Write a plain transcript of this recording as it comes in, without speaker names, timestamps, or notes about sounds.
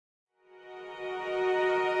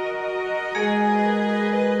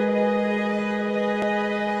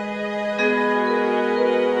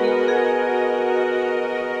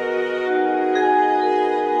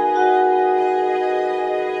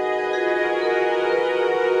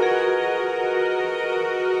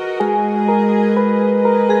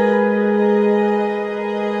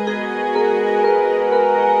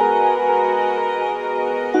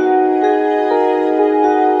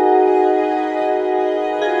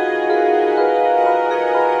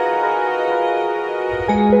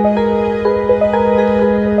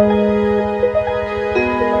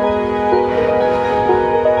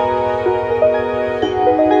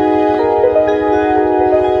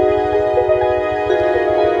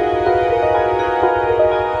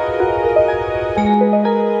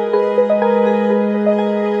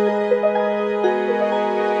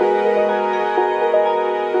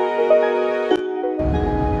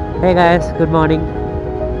Hey guys, good morning.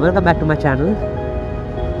 Welcome back to my channel.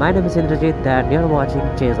 My name is Indrajit and you're watching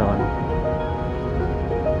Chase On.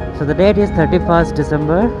 So the date is 31st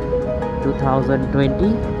December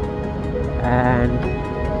 2020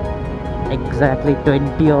 and exactly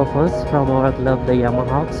 20 of us from our club, the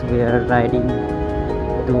YamaHawks, we are riding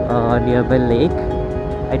to a nearby lake.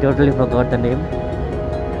 I totally forgot the name.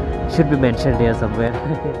 Should be mentioned here somewhere.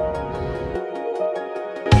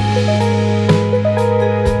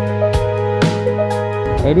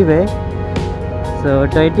 Anyway, so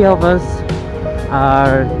 20 of us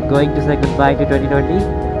are going to say goodbye to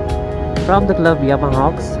 2020 from the club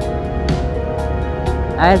YamaHawks.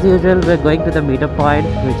 As usual, we're going to the meetup point,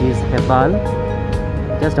 which is Hebal,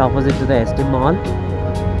 just opposite to the ST Mall,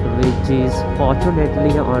 which is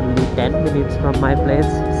fortunately only 10 minutes from my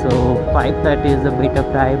place. So 5:30 is the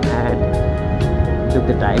meetup time, and look,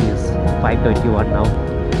 the time is 5:21 now.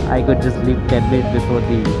 I could just leave 10 minutes before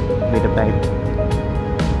the meetup time.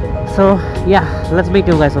 So yeah, let's meet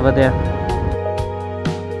you guys over there.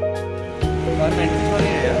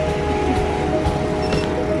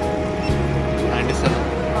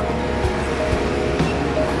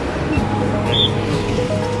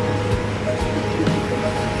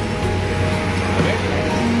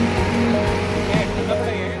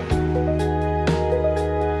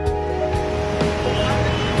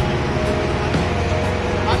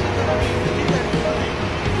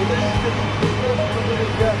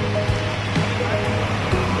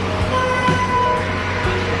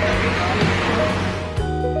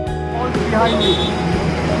 Behind you.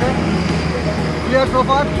 Okay? Clear so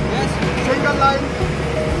far? Yes. Single line.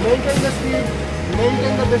 Maintain the speed.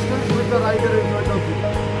 Maintain the distance with the rider in front of you.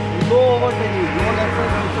 No overtaking. No left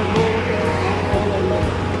side, right side. No overtaking. All on the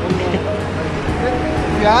okay?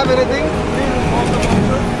 If you have anything, please inform the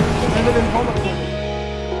officer and then inform the officer.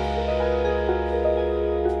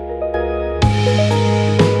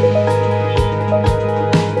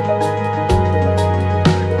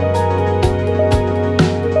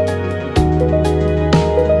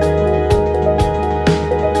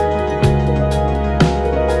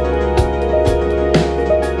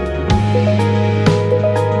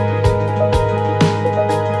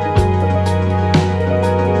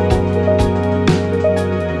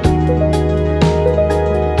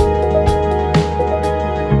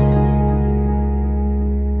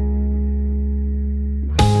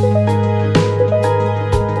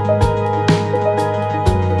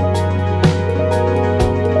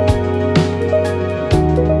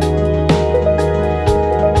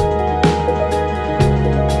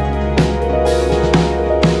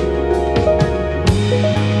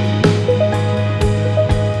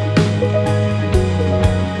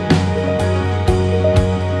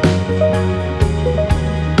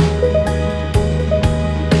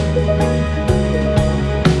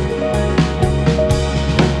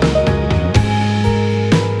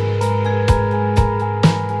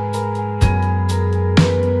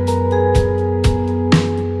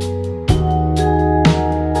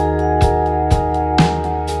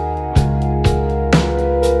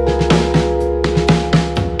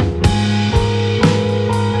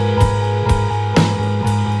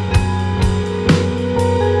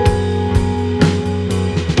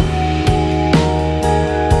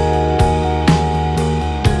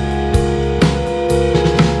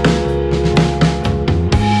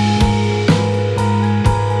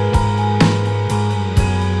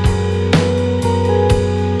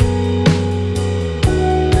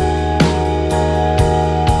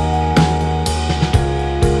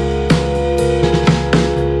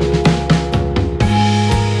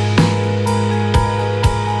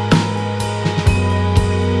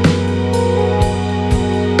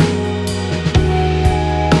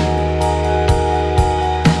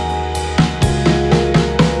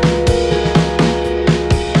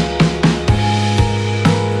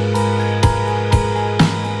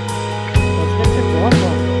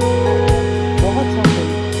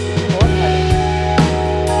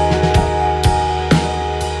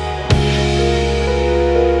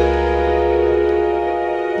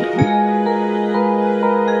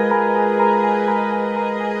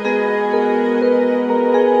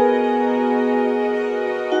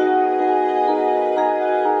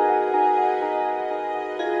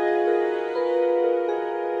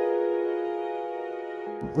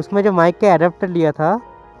 उसमें जो mic के adapter लिया था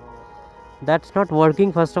that's not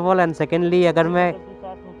working first of all, and secondly अगर मैं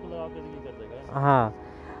हाँ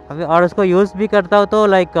अभी और उसको यूज़ भी करता हूँ तो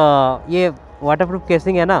लाइक ये वाटरप्रूफ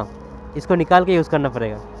केसिंग है ना, इसको निकाल के यूज़ करना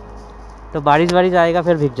पड़ेगा, तो बारिश वारिश आएगा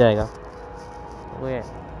फिर भीग जाएगा वो है।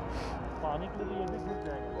 पानी के लिए ये भी भीग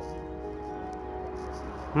जाएगा।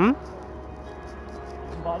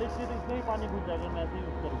 बारिश से तो इसमें ही पानी घुस जाएगा, मैं ऐसे ही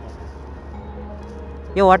यूज करूँगा।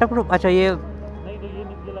 ये वाटरप्रूफ, अच्छा ये नहीं तो ये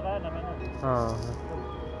लगाया ना मैंने। हाँ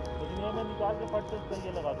लेकिन ये मैं निकाल के फट से इसका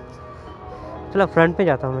ये लगा दूँगा। चलो फ्रंट पे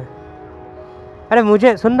जाता हूँ मैं। अरे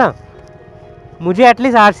मुझे सुनना, मुझे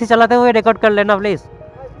एटलीस्ट आरसी चलाते हुए रिकॉर्ड कर लेना प्लीज।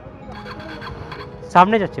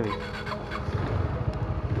 सामने जाच्छे भाई।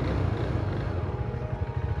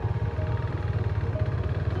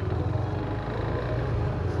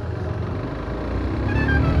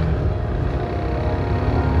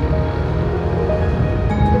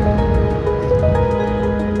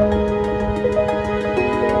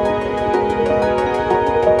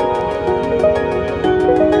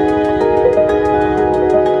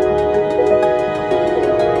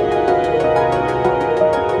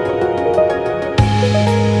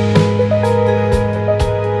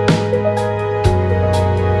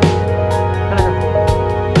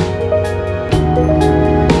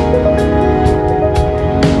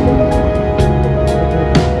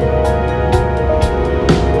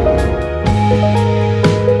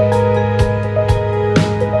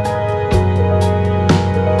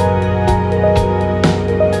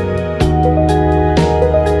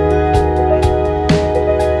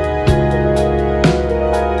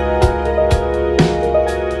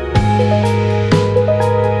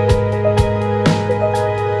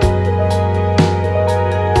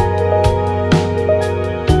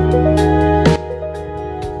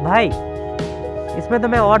 भाई इसमें तो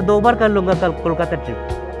मैं और 2 बार कर लूँगा कल कोलकाता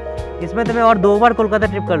ट्रिप। इसमें तो मैं और 2 बार कोलकाता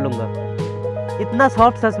ट्रिप कर लूँगा। इतना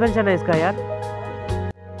सॉफ्ट सस्पेंशन है इसका यार।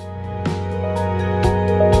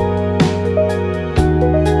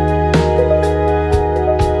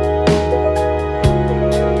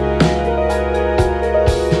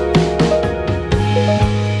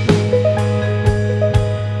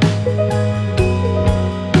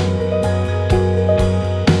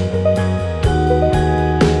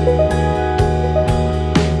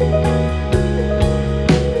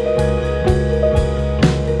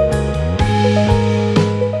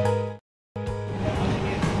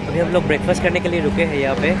 अभी हम लोग ब्रेकफास्ट करने के लिए रुके हैं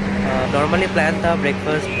यहाँ पे। नॉर्मली प्लान था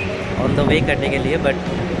ब्रेकफास्ट ऑन द वे करने के लिए, बट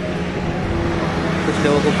कुछ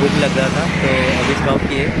लोगों को भूख लग रहा था तो अभी स्टॉप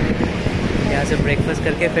किए। यहाँ से ब्रेकफास्ट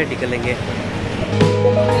करके फिर निकलेंगे।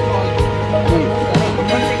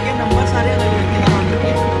 नंबर सारे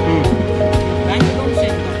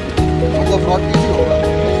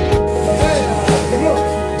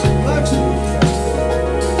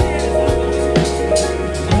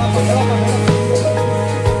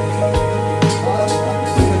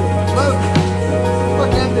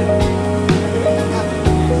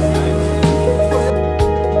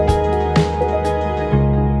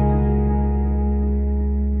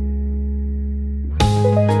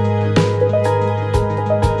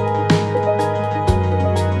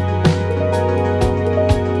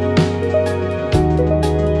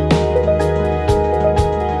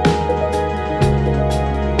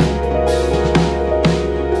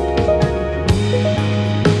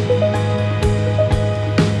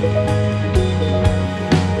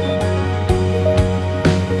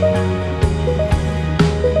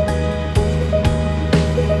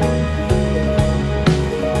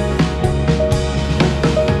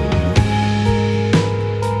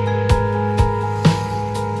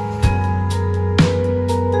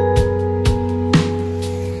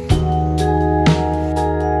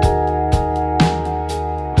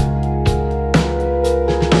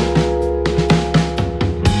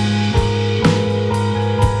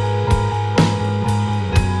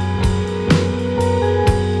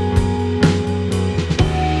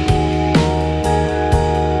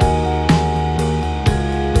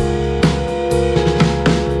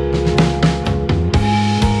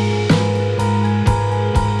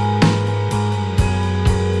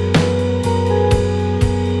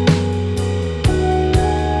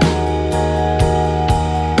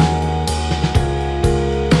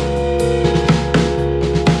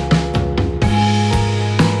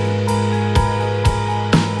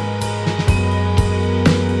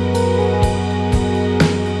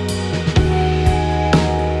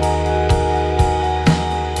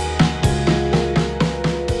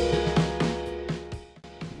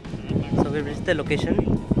So we reached the location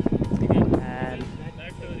and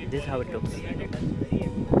this is how it looks.